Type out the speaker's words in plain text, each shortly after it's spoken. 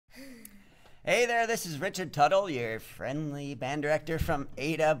Hey there, this is Richard Tuttle, your friendly band director from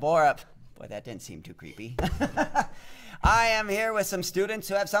Ada Borup. Boy, that didn't seem too creepy. I am here with some students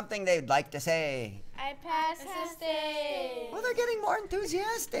who have something they'd like to say. I passed stage. Well, they're getting more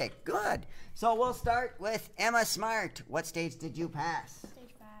enthusiastic. Good. So we'll start with Emma Smart. What stage did you pass?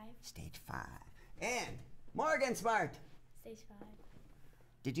 Stage 5. Stage 5. And Morgan Smart. Stage 5.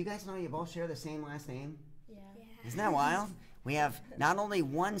 Did you guys know you both share the same last name? Yeah. Isn't that wild? We have not only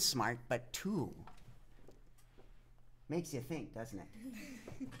one Smart, but two. Makes you think, doesn't it?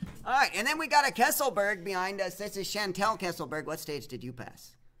 All right, and then we got a Kesselberg behind us. This is Chantel Kesselberg. What stage did you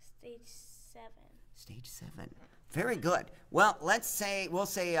pass? Stage 7. Stage 7. Very good. Well, we'll say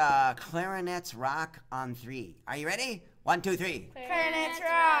clarinets rock on 3. Are you ready? 1, 2, 3. Clarinets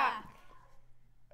rock.